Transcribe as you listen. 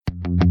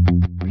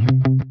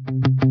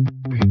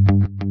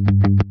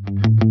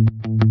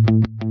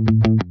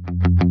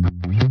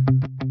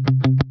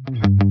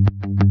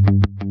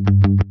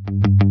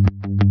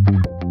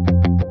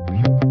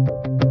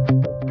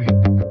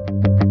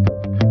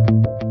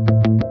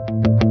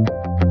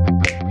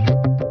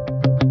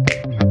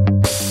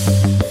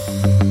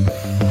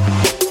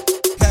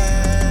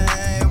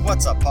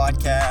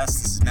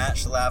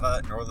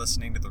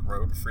listening to the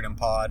Road to Freedom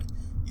Pod.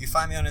 You can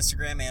find me on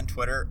Instagram and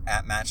Twitter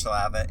at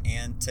MatchLava,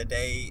 and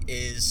today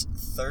is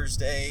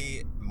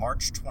Thursday,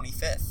 March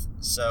 25th.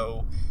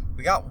 So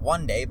we got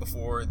one day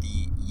before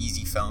the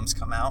Yeezy foams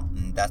come out,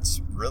 and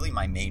that's really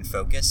my main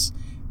focus.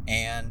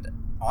 And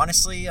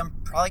honestly,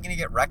 I'm probably going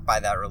to get wrecked by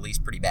that release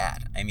pretty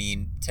bad. I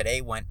mean, today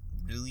went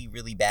really,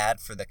 really bad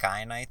for the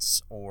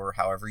Kyanites, or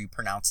however you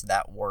pronounce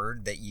that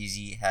word that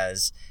Yeezy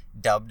has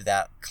dubbed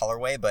that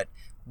colorway, but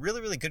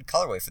really, really good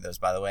colorway for those,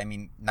 by the way. I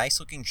mean, nice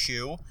looking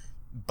shoe,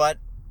 but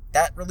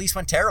that release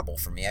went terrible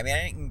for me. I mean,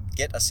 I didn't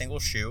get a single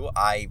shoe.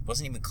 I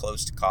wasn't even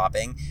close to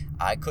copping.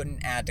 I couldn't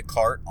add to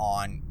cart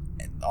on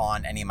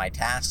any of my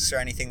tasks or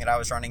anything that I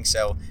was running,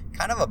 so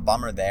kind of a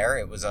bummer there.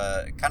 It was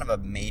a kind of a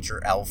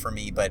major L for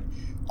me, but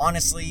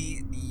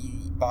honestly,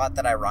 the bot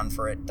that I run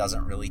for it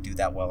doesn't really do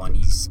that well on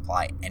Yeezy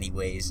Supply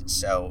anyways,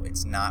 so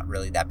it's not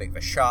really that big of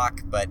a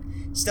shock, but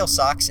still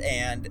sucks,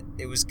 and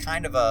it was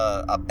kind of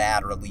a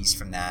bad release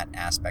from that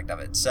aspect of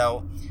it.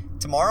 So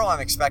tomorrow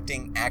I'm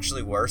expecting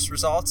actually worse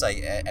results.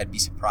 I'd be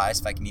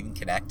surprised if I can even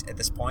connect at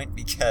this point,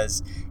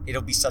 because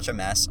it'll be such a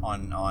mess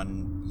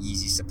on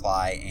Yeezy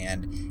Supply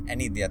and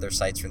any of the other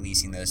sites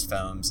releasing those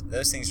foams.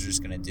 Those things are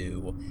just going to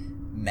do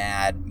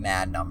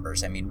mad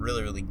numbers. I mean,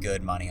 really, really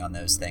good money on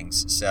those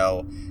things.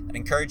 So I'd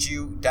encourage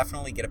you,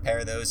 definitely get a pair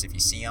of those if you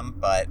see them,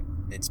 but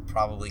it's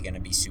probably going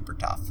to be super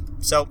tough.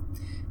 So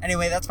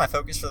anyway, that's my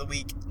focus for the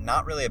week.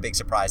 Not really a big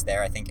surprise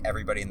there. I think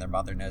everybody and their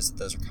mother knows that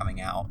those are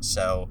coming out.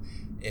 So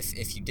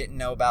if you didn't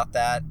know about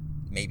that,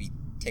 maybe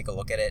take a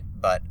look at it.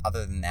 But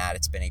other than that,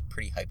 it's been a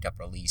pretty hyped up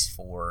release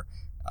for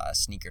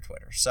sneaker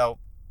Twitter. So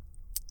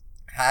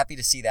happy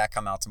to see that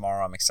come out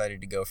tomorrow. I'm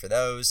excited to go for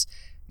those.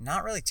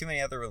 Not really too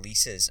many other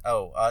releases.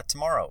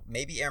 Tomorrow,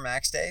 maybe Air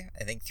Max Day.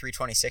 I think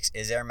 326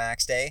 is Air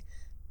Max Day.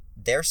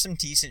 There's some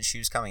decent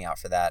shoes coming out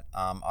for that.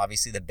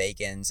 Obviously the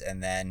Bacons,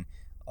 and then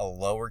a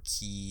lower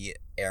key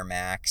Air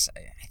Max.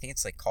 I think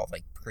it's called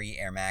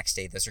pre-Air Max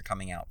Day. Those are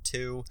coming out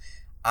too.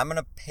 I'm going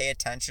to pay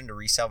attention to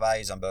resale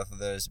values on both of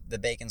those. The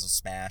Bacons will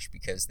smash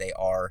because they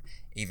are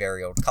a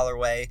very old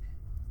colorway.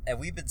 And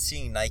we've been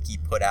seeing Nike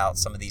put out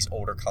some of these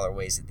older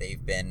colorways that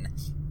they've been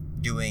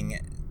doing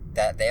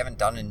that they haven't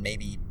done in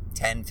maybe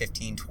 10,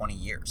 15, 20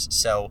 years.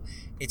 So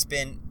it's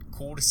been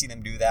cool to see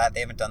them do that. They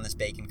haven't done this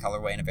Bacon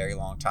colorway in a very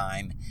long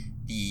time.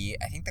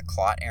 I think the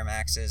Clot Air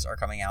Maxes are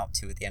coming out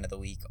too at the end of the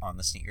week on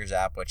the Sneakers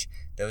app, which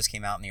those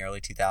came out in the early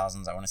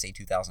 2000s. I want to say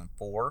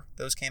 2004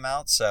 those came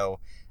out. So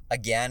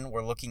again,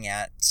 we're looking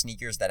at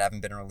sneakers that haven't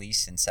been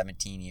released in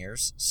 17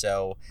 years.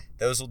 So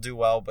those will do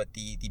well, but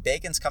the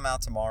Bacons come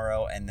out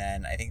tomorrow, and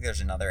then I think there's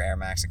another Air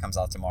Max that comes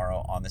out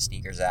tomorrow on the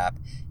Sneakers app,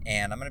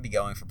 and I'm going to be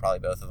going for probably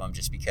both of them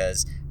just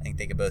because I think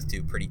they could both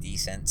do pretty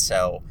decent.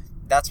 So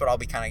that's what I'll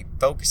be kind of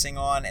focusing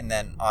on, and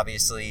then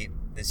obviously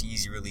this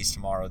Yeezy release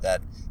tomorrow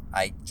that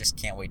I just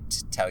can't wait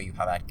to tell you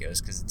how that goes,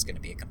 because it's going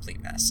to be a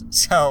complete mess.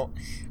 So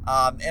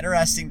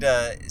interesting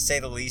to say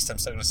the least. I'm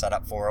still going to set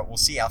up for it. We'll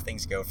see how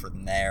things go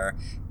from there.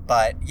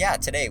 But yeah,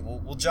 today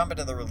we'll jump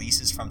into the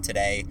releases from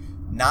today.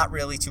 Not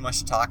really too much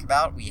to talk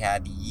about. We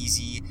had the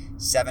Yeezy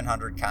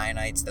 700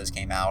 Kyanites. Those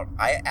came out.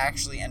 I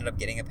actually ended up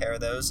getting a pair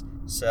of those.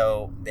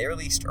 So they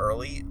released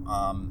early.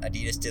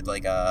 Adidas did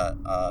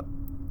a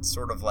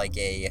sort of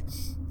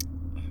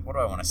what do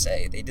I want to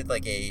say? They did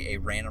a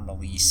random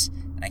release,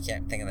 and I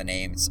can't think of the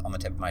name. It's on the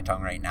tip of my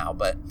tongue right now.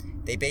 But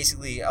they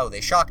basically,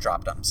 they shock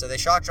dropped them. So they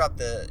shock dropped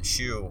the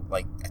shoe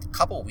a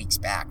couple of weeks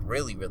back,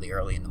 really, really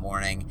early in the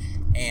morning.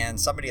 And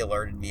somebody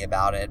alerted me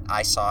about it.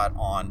 I saw it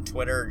on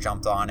Twitter,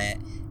 jumped on it,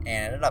 and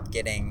ended up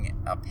getting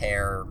a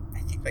pair, I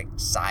think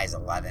size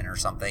 11 or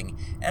something.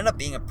 It ended up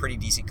being a pretty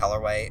decent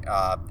colorway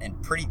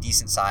and pretty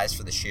decent size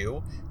for the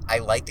shoe. I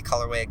like the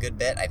colorway a good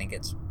bit. I think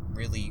it's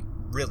really,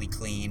 really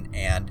clean.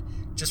 And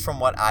just from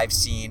what I've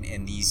seen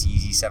in these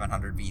Yeezy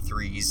 700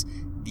 V3s,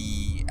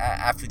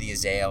 after the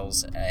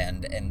Azales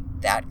and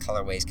that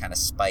colorway is kind of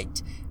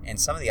spiked, and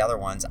some of the other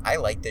ones, I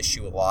like this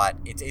shoe a lot.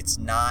 It's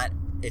not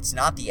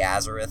the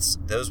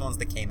Azareths. Those ones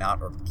that came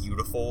out are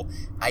beautiful.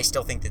 I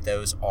still think that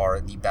those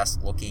are the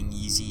best looking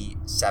Yeezy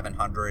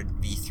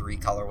 700 V3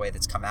 colorway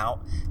that's come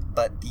out,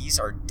 but these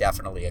are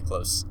definitely a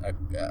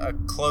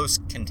close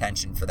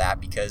contention for that,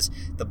 because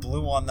the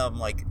blue on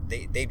them,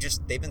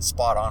 they've been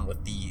spot on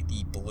with the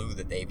blue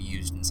that they've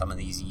used in some of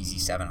these Yeezy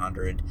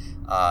 700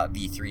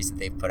 V3s that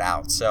they've put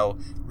out. So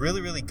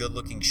really, really good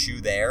looking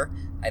shoe there.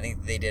 I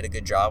think they did a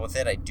good job with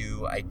it. I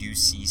do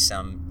see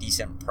some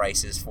decent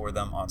prices for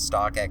them on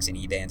StockX and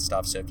eBay and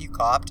stuff. So if you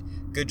copped,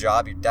 good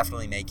job. You're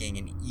definitely making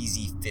an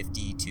easy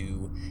 $50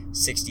 to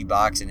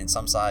 $60, and in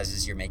some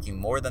sizes you're making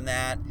more than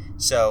that.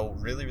 So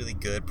really, really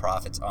good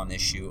profits on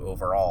this shoe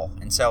overall.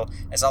 And so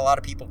I saw a lot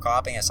of people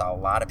copping. I saw a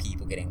lot of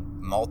people getting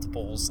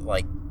multiples.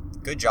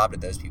 Good job to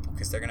those people,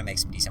 because they're going to make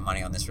some decent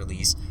money on this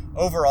release.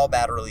 Overall,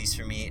 bad release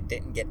for me. It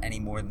didn't get any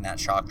more than that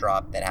shock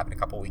drop that happened a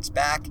couple weeks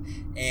back,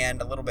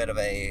 and a little bit of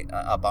a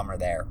bummer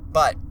there.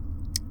 But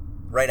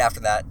right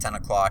after that, 10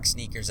 o'clock,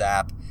 Sneakers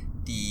app,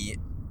 the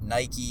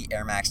Nike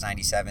Air Max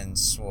 97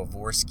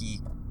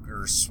 Swarovski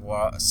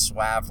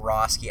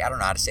Swarovski, I don't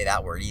know how to say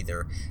that word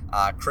either,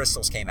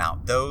 crystals came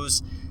out.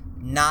 Those,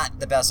 not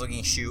the best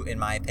looking shoe in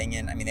my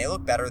opinion. I mean, they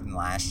look better than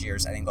last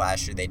year's. I think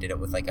last year they did it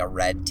with like a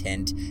red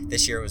tint.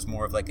 This year it was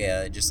more of like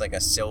just like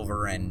a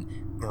silver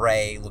and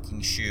gray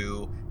looking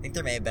shoe. I think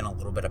there may have been a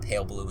little bit of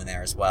pale blue in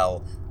there as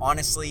well.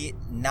 Honestly,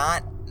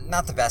 not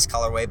the best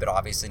colorway, but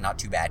obviously not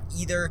too bad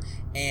either.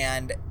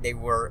 And they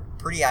were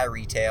pretty high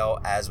retail,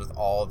 as with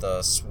all the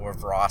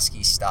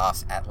Swarovski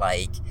stuff, at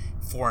like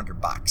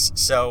 $400.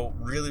 So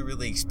really,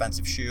 really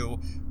expensive shoe.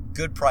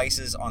 Good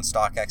prices on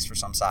StockX for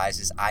some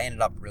sizes. I ended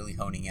up really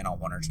honing in on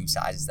one or two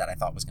sizes that I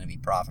thought was going to be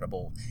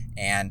profitable.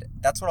 And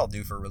that's what I'll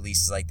do for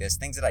releases like this.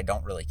 Things that I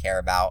don't really care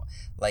about,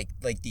 like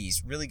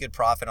these. Really good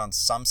profit on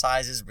some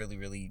sizes, really,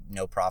 really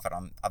no profit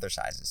on other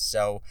sizes.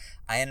 So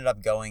I ended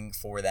up going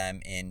for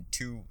them in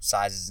two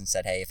sizes and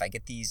said, hey, if I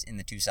get these in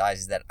the two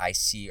sizes that I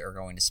see are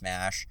going to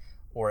smash,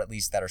 or at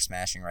least that are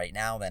smashing right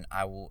now, then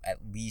I will at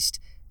least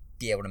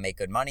be able to make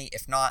good money.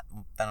 If not,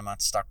 then I'm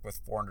not stuck with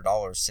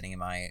 $400 sitting in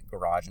my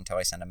garage until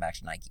I send them back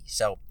to Nike.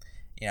 So,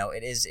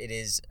 it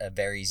is a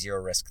very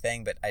zero risk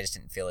thing, but I just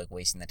didn't feel like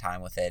wasting the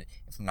time with it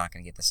if I'm not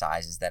going to get the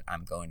sizes that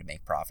I'm going to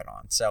make profit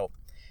on. So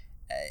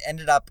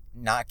ended up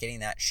not getting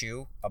that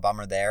shoe. A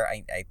bummer there.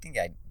 I think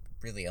I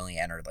really only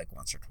entered like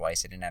once or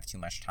twice. I didn't have too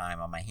much time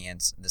on my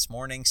hands this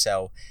morning,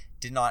 so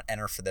did not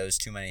enter for those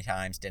too many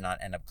times. Did not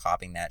end up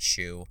copying that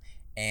shoe,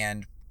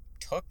 and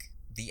took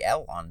the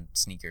L on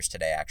sneakers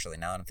today, actually,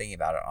 now that I'm thinking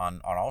about it, on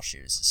all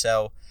shoes.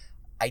 So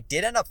I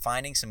did end up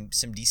finding some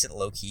decent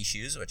low-key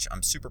shoes, which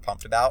I'm super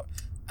pumped about.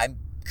 I'm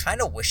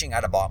kind of wishing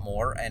I'd have bought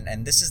more,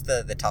 and this is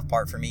the tough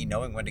part for me,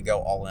 knowing when to go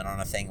all in on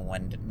a thing and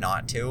when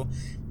not to.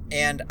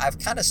 And I've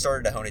kind of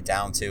started to hone it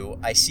down to,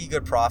 I see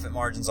good profit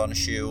margins on a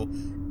shoe,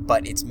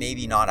 but it's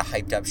maybe not a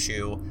hyped up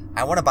shoe.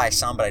 I want to buy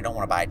some, but I don't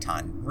want to buy a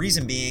ton.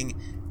 Reason being,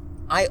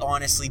 I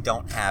honestly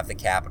don't have the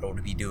capital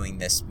to be doing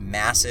this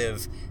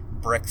massive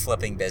brick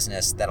flipping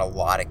business that a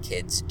lot of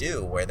kids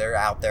do, where they're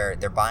out there,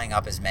 they're buying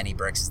up as many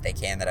bricks as they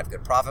can that have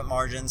good profit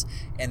margins.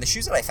 And the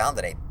shoes that I found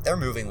today, they're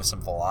moving with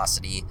some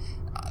velocity,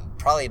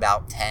 probably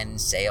about 10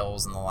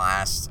 sales in the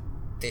last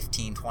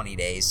 15, 20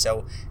 days.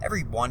 So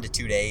every 1 to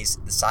 2 days,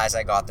 the size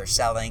I got, they're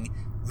selling.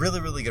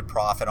 Really, really good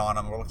profit on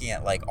them. We're looking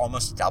at like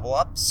almost a double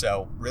up.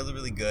 So really,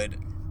 really good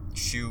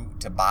shoe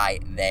to buy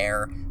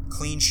there.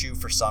 Clean shoe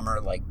for summer,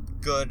 like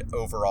good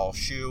overall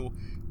shoe.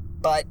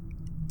 But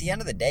at the end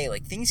of the day,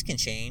 like things can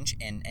change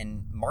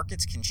and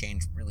markets can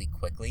change really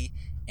quickly.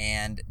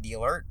 And the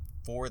alert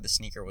for the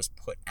sneaker was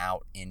put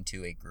out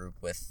into a group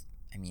with,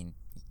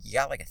 you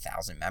got like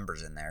 1,000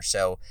 members in there.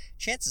 So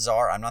chances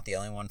are I'm not the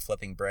only one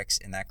flipping bricks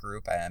in that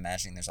group. I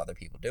imagine there's other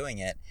people doing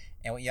it.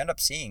 And what you end up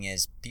seeing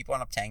is people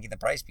end up tanking the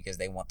price because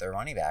they want their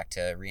money back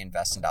to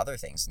reinvest into other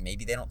things.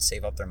 Maybe they don't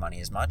save up their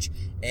money as much,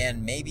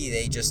 and maybe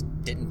they just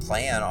didn't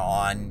plan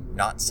on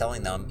not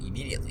selling them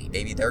immediately.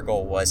 Maybe their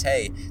goal was,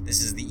 hey,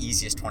 this is the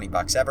easiest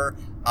 $20 ever.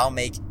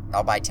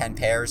 I'll buy 10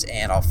 pairs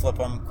and I'll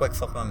quick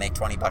flip them, make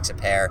 $20 a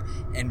pair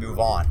and move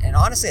on. And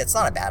honestly, it's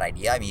not a bad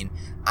idea.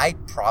 I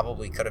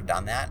probably could have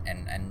done that,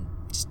 and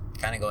just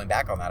kind of going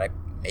back on that, I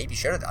maybe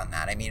should have done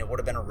that. It would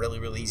have been a really,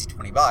 really easy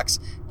 $20,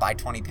 buy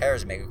 20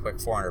 pairs and make a quick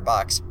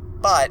 $400.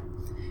 But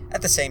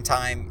at the same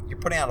time, you're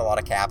putting out a lot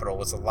of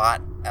capital. It's a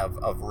lot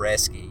of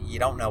risk. You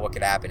don't know what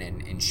could happen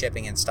in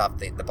shipping and stuff.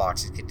 The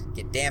boxes could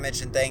get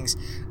damaged and things.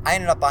 I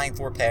ended up buying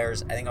 4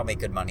 pairs. I think I'll make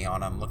good money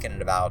on them. Looking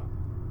at about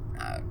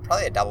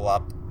probably a double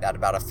up at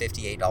about a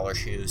 $58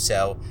 shoe.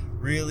 So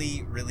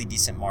really, really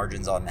decent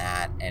margins on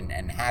that, and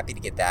happy to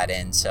get that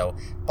in. So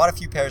bought a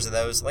few pairs of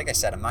those. Like I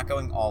said, I'm not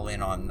going all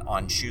in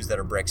on shoes that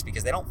are bricks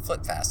because they don't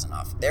flip fast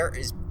enough. There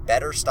is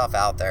better stuff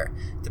out there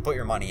to put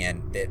your money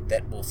in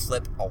that will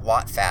flip a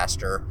lot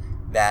faster,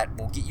 that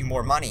will get you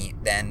more money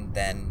than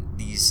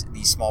these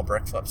small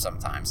brick flips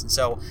sometimes. And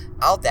so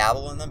I'll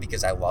dabble in them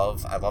because I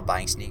love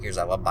buying sneakers.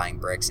 I love buying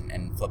bricks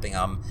and flipping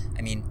them.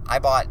 I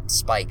bought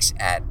spikes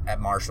at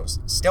Marshall's.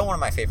 Still one of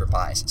my favorite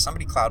buys.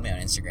 Somebody clouded me on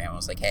Instagram and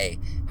was like, hey,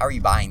 how are you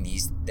buying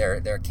these?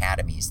 They're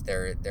academies.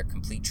 They're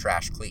complete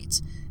trash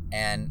cleats.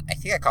 And I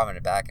think I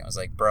commented back and was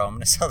like, bro, I'm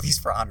going to sell these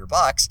for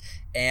 $100.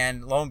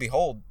 And lo and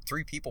behold,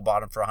 3 people bought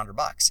them for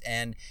 $100.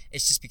 And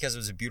it's just because it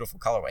was a beautiful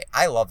colorway.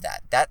 I love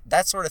that.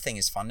 That sort of thing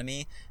is fun to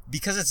me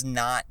because it's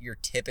not your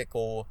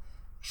typical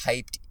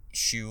hyped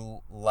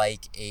shoe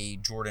like a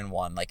Jordan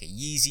 1, like a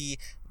Yeezy,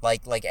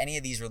 like any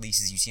of these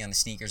releases you see on the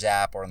Sneakers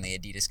app or on the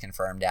Adidas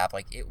Confirmed app.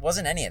 Like, it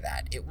wasn't any of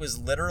that. It was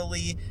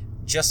literally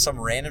just some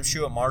random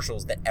shoe at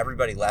Marshall's that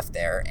everybody left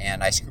there,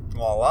 and I scooped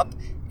them all up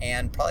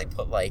and probably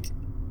put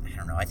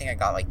I think I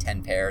got like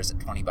 10 pairs at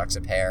 $20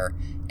 a pair,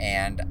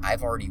 and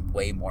I've already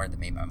way more than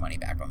made my money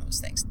back on those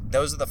things.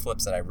 Those are the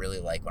flips that I really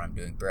like when I'm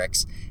doing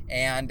bricks,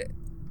 and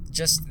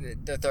just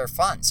they're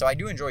fun. So I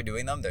do enjoy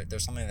doing them.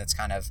 There's something that's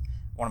kind of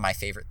one of my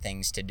favorite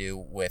things to do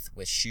with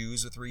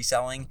shoes, with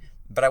reselling,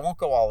 but I won't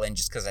go all in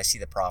just because I see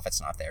the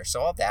profit's not there.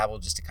 So I'll dabble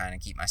just to kind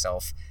of keep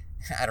myself,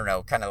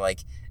 kind of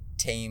like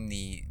tame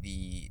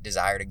the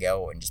desire to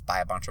go and just buy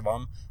a bunch of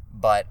them,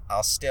 but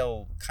I'll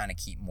still kind of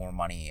keep more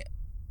money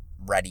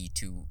ready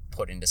to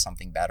put into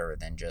something better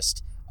than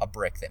just a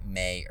brick that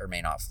may or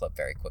may not flip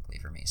very quickly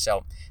for me.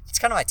 So it's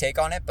kind of my take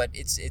on it, but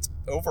it's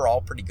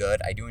overall pretty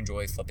good. I do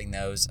enjoy flipping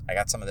those. I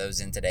got some of those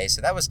in today. So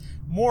that was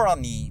more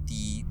on the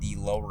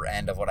lower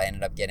end of what I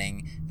ended up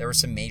getting. There were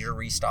some major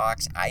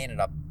restocks. I ended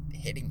up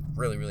hitting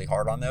really, really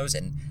hard on those.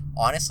 And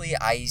honestly,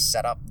 I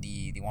set up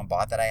the one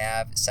bot that I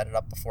have, set it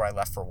up before I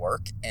left for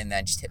work, and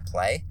then just hit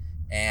play.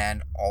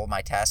 And all of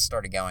my tasks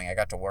started going. I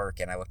got to work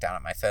and I looked down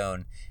at my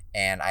phone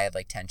and I had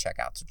like 10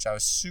 checkouts, which I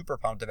was super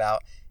pumped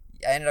about.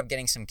 I ended up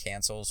getting some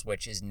cancels,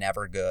 which is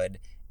never good.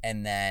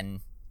 And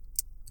then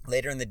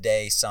later in the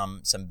day,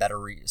 some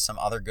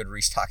other good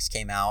restocks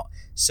came out.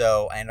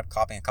 So I ended up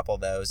copying a couple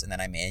of those, and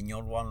then I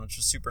manualed one, which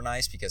was super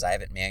nice because I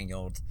haven't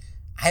manualed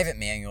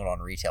on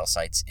retail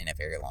sites in a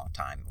very long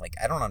time. Like,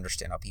 I don't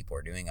understand how people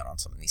are doing it on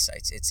some of these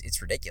sites.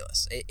 It's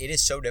ridiculous. It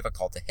is so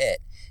difficult to hit,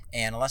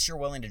 and unless you're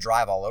willing to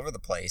drive all over the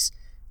place,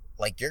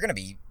 like you're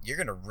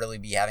gonna really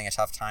be having a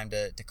tough time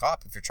to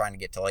cop if you're trying to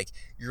get to like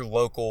your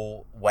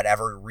local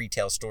whatever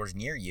retail stores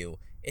near you.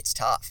 It's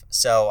tough.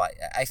 So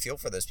I feel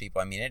for those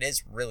people. I mean, it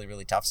is really,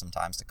 really tough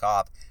sometimes to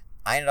cop.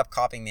 I ended up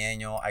copying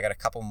manual. I got a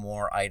couple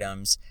more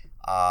items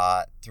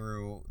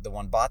through the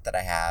one bot that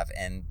I have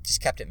and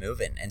just kept it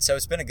moving. And so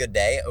it's been a good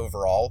day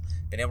overall.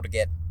 Been able to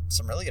get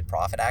some really good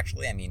profit,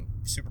 actually. I mean,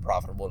 super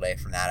profitable day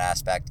from that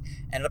aspect.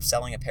 Ended up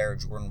selling a pair of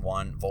Jordan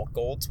 1 Volt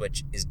Golds,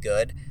 which is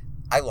good.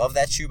 I love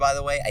that shoe, by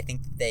the way. I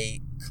think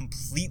they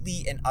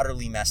completely and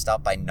utterly messed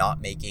up by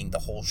not making the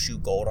whole shoe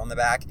gold on the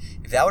back.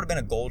 If that would have been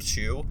a gold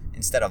shoe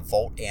instead of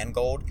Volt and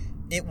gold,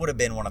 it would have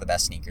been one of the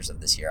best sneakers of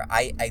this year.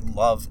 I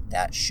love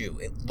that shoe.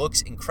 It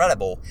looks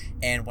incredible,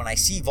 and when I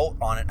see Volt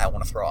on it, I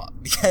want to throw up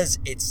because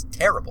it's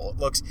terrible. It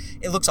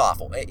looks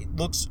awful. It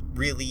looks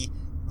really,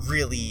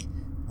 really,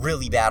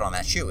 really bad on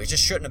that shoe. It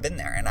just shouldn't have been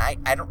there. And I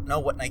don't know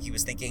what Nike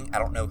was thinking. I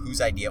don't know whose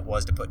idea it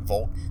was to put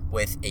Volt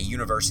with a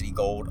University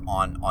Gold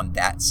on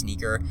that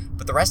sneaker.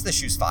 But the rest of the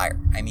shoe's fire.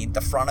 I mean,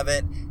 the front of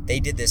it, they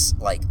did this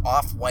like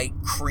off-white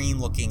cream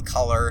looking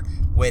color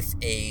with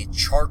a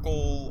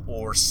charcoal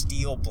or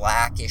steel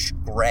blackish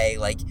gray.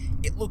 Like,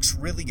 it looks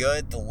really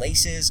good. The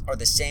laces are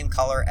the same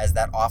color as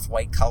that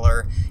off-white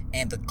color,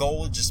 and the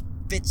gold just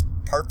fits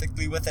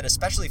perfectly with it,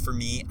 especially for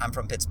me. I'm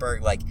from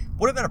Pittsburgh. Like,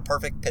 would have been a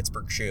perfect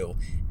Pittsburgh shoe.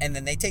 And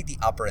then they take the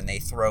upper and they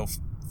throw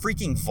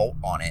freaking Volt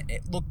on it.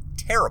 It looked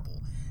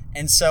terrible.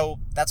 And so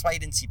that's why you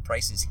didn't see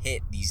prices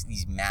hit these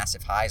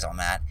massive highs on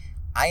that.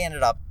 I have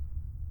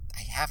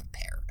a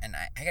pair, and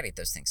I gotta get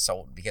those things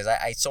sold because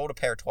I sold a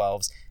pair of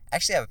 12s. I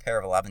actually have a pair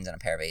of 11s and a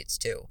pair of 8s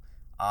too.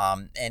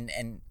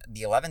 And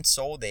the 11s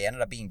sold. They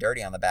ended up being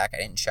dirty on the back. I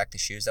didn't check the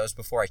shoes. That was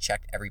before I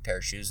checked every pair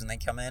of shoes when they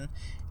come in.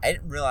 I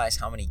didn't realize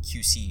how many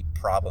QC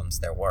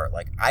problems there were.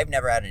 Like, I've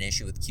never had an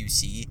issue with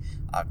QC,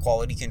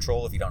 quality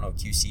control. If you don't know what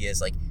QC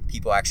is, like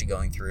people actually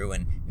going through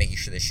and making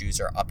sure the shoes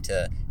are up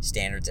to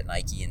standards at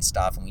Nike and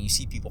stuff. And when you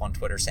see people on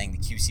Twitter saying the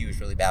QC was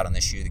really bad on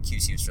this shoe, the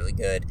QC was really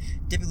good,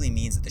 typically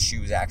means that the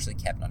shoe was actually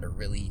kept under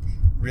really,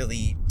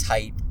 really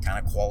tight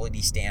kind of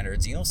quality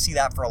standards. You don't see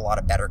that for a lot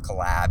of better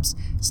collabs,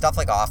 stuff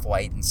like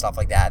Off-White and stuff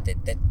like that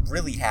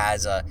really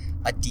has a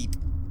deep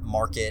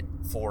market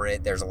for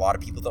it. There's a lot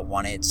of people that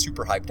want it. It's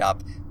super hyped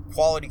up.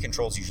 Quality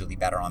control is usually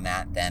better on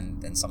that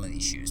than some of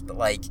these shoes. But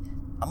like,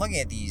 I'm looking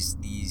at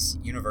these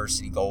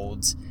University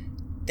Golds.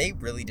 They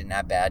really didn't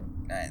have bad.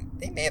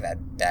 They may have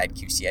had bad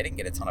QC. I didn't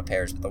get a ton of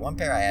pairs, but the one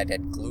pair I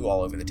had glue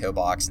all over the toe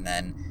box, and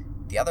then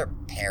the other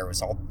pair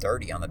was all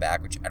dirty on the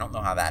back, which I don't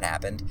know how that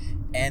happened.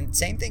 And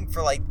same thing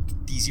for like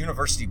these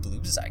University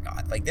Blues I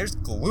got. Like, there's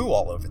glue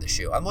all over the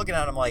shoe. I'm looking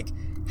at them like,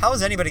 how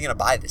is anybody going to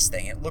buy this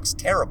thing? It looks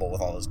terrible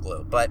with all this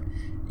glue. But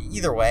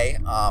either way,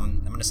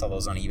 I'm going to sell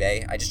those on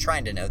eBay. I just try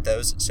and denote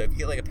those. So if you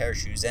get like a pair of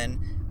shoes in,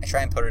 I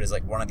try and put it as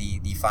like one of the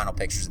final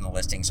pictures in the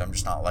listing. So I'm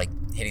just not like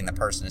hitting the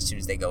person as soon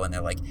as they go in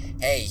there like,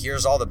 hey,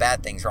 here's all the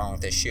bad things wrong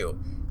with this shoe.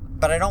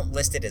 But I don't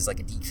list it as like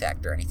a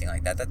defect or anything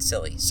like that. That's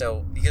silly.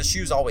 So, because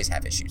shoes always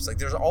have issues. Like,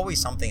 there's always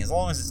something. As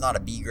long as it's not a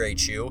B grade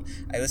shoe,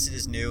 I list it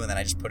as new, and then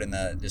I just put in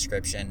the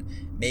description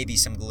maybe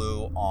some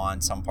glue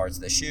on some parts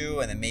of the shoe,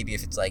 and then maybe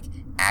if it's like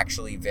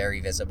actually very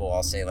visible,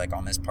 I'll say like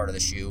on this part of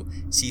the shoe,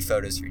 see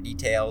photos for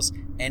details.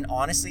 And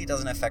honestly, it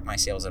doesn't affect my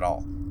sales at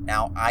all.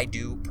 Now, I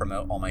do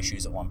promote all my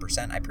shoes at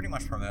 1%. I pretty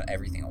much promote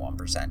everything at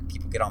 1%.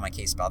 People get on my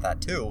case about that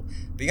too.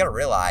 But you got to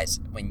realize,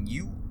 when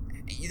you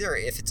either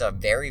if it's a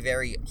very,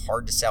 very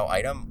hard to sell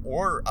item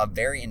or a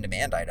very in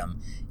demand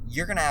item,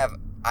 you're going to have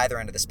either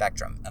end of the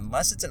spectrum.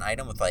 Unless it's an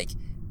item with like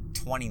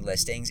 20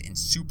 listings and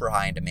super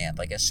high in demand,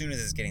 like as soon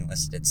as it's getting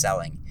listed, it's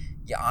selling,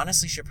 you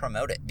honestly should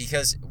promote it,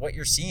 because what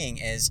you're seeing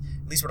is,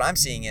 at least what I'm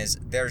seeing is,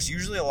 there's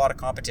usually a lot of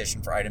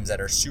competition for items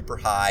that are super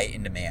high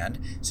in demand.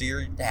 So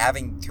you're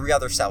having 300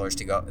 other sellers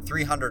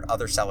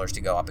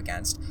to go up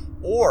against.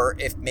 Or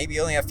if maybe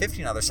you only have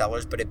 15 other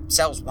sellers, but it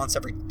sells once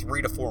every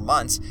 3 to 4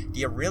 months, do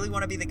you really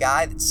want to be the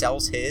guy that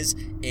sells his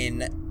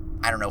in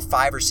I don't know,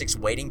 5 or 6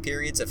 waiting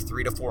periods of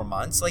 3 to 4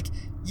 months, like,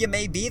 you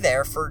may be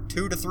there for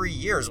 2 to 3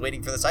 years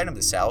waiting for this item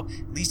to sell.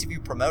 At least if you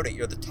promote it,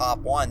 you're the top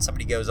one.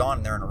 Somebody goes on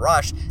and they're in a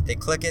rush. They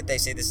click it. They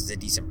say this is a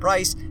decent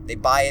price. They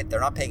buy it. They're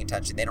not paying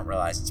attention. They don't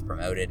realize it's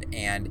promoted.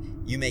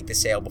 And you make the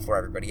sale before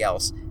everybody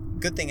else.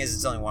 Good thing is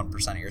it's only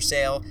 1% of your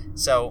sale.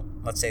 So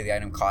let's say the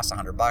item costs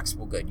 $100.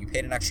 Well, good. You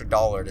paid an extra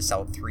 $1 to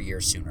sell it 3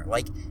 years sooner.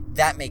 Like,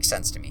 that makes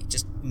sense to me.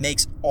 Just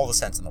makes all the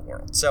sense in the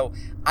world. So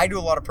I do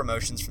a lot of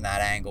promotions from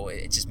that angle.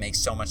 It just makes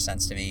so much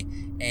sense to me.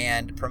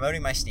 And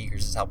promoting my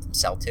sneakers has helped them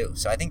sell too.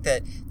 So I think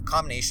that the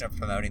combination of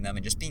promoting them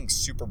and just being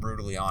super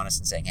brutally honest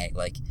and saying, hey,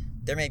 like,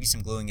 there may be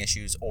some gluing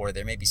issues or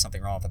there may be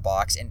something wrong with the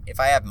box. And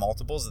if I have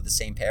multiples of the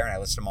same pair and I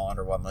list them all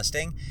under one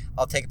listing,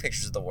 I'll take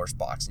pictures of the worst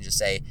box and just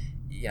say,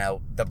 you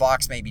know, the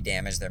box may be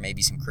damaged, there may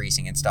be some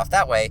creasing and stuff.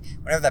 That way,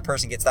 whenever that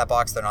person gets that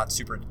box, they're not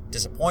super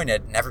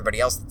disappointed, and everybody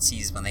else that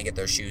sees when they get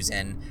their shoes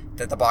in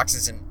that the box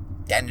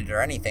isn't dented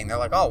or anything, they're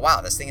like, oh wow,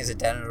 this thing isn't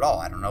dented at all.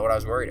 I don't know what I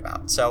was worried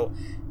about. So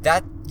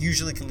that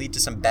usually can lead to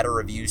some better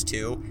reviews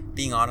too.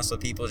 Being honest with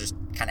people just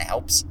kind of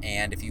helps,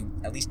 and if you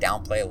at least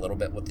downplay a little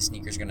bit what the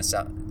sneaker's going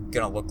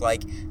to look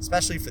like,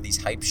 especially for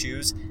these hype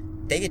shoes,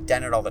 they get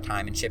dented all the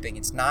time in shipping.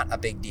 It's not a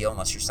big deal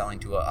unless you're selling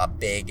to a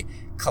big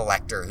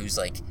collector who's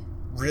like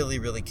really,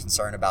 really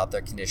concerned about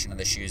their condition of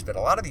the shoes. But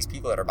a lot of these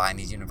people that are buying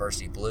these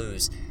University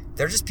Blues,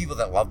 they're just people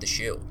that love the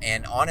shoe.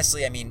 And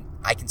honestly, I mean,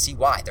 I can see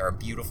why. They're a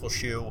beautiful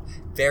shoe,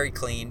 very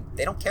clean.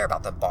 They don't care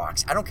about the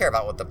box. I don't care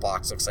about what the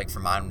box looks like for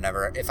mine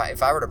whenever. If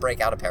I were to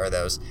break out a pair of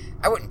those,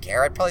 I wouldn't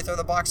care. I'd probably throw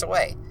the box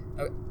away.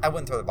 I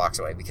wouldn't throw the box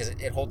away because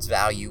it holds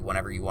value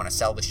whenever you want to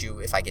sell the shoe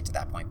if I get to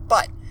that point.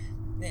 But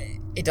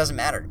it doesn't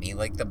matter to me.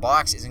 Like, the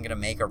box isn't going to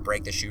make or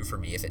break the shoe for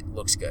me if it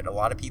looks good. A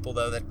lot of people,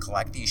 though, that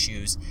collect these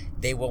shoes,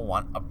 they will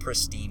want a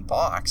pristine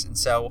box. And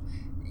so,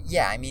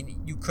 yeah, I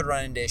mean, you could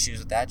run into issues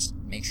with that. Just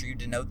make sure you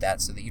denote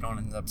that so that you don't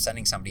end up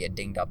sending somebody a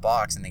dinged up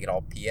box and they get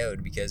all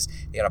PO'd because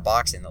they got a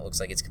box in that looks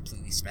like it's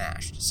completely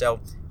smashed.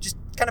 So just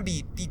kind of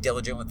be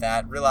diligent with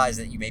that. Realize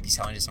that you may be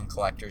selling to some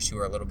collectors who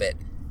are a little bit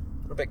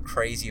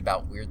crazy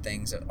about weird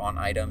things on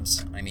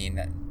items. I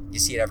mean, you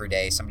see it every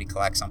day. Somebody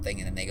collects something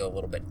and then they go a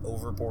little bit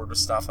overboard with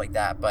stuff like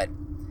that. But,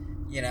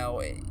 you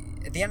know,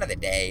 at the end of the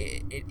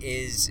day, it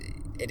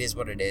is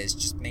what it is.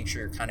 Just make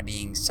sure you're kind of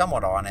being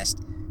somewhat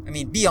honest. I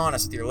mean, be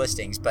honest with your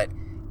listings, but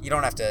you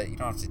don't have to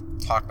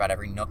talk about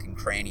every nook and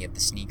cranny of the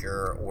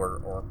sneaker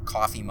or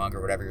coffee mug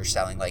or whatever you're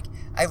selling. Like,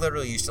 I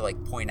literally used to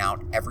like point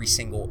out every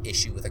single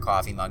issue with a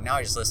coffee mug. Now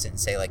I just list it and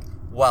say like,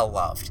 well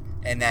loved,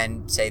 and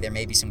then say there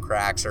may be some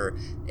cracks or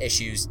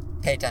issues.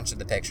 Pay attention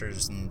to the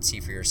pictures and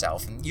see for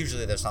yourself. And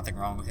usually there's nothing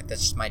wrong with it.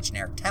 That's just my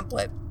generic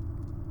template,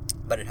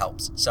 but it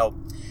helps. So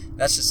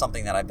that's just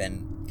something that I've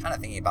been kind of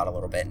thinking about a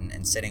little bit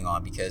and sitting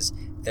on, because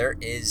there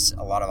is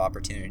a lot of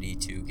opportunity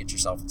to get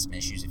yourself in some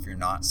issues if you're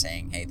not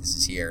saying, hey, this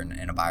is here,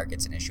 and a buyer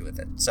gets an issue with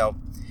it. So,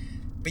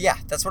 but yeah,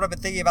 that's what I've been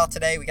thinking about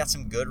today. We got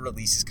some good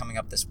releases coming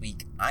up this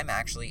week. I'm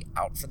actually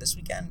out for this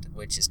weekend,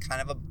 which is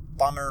kind of a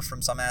bummer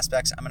from some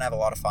aspects. I'm going to have a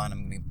lot of fun.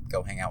 I'm going to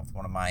go hang out with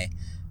one of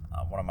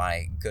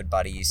my good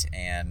buddies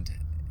and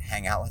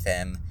hang out with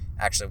him.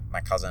 Actually, my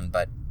cousin,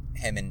 but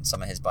him and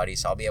some of his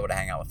buddies. So I'll be able to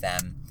hang out with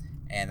them,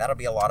 and that'll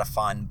be a lot of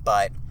fun.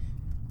 But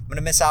I'm going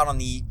to miss out on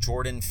the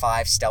Jordan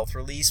 5 Stealth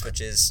release, which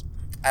is,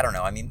 I don't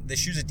know. I mean, the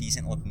shoe's a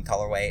decent looking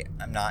colorway.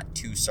 I'm not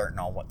too certain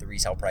on what the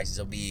resale prices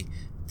will be.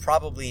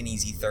 Probably an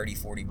easy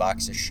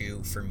 $30-$40 a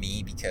shoe for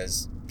me,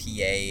 because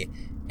PA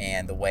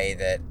and the way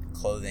that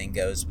clothing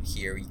goes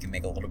here, you can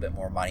make a little bit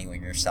more money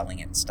when you're selling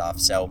it and stuff.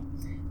 So,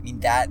 I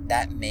mean,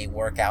 that may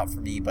work out for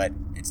me, but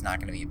it's not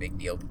going to be a big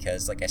deal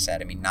because, like I said,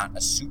 I mean, not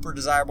a super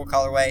desirable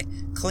colorway,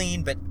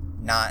 clean, but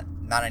not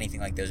anything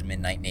like those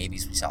midnight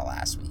navies we saw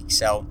last week.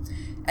 So,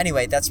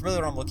 anyway, that's really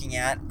what I'm looking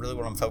at, really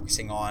what I'm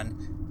focusing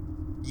on.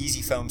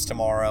 Yeezy foams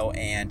tomorrow,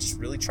 and just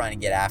really trying to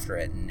get after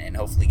it and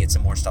hopefully get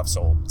some more stuff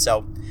sold.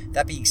 So,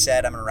 that being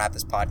said, I'm going to wrap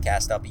this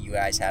podcast up. You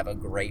guys have a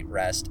great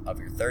rest of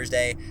your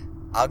Thursday.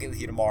 I'll get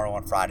with you tomorrow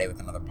on Friday with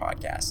another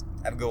podcast.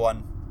 Have a good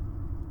one.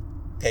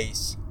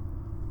 Peace.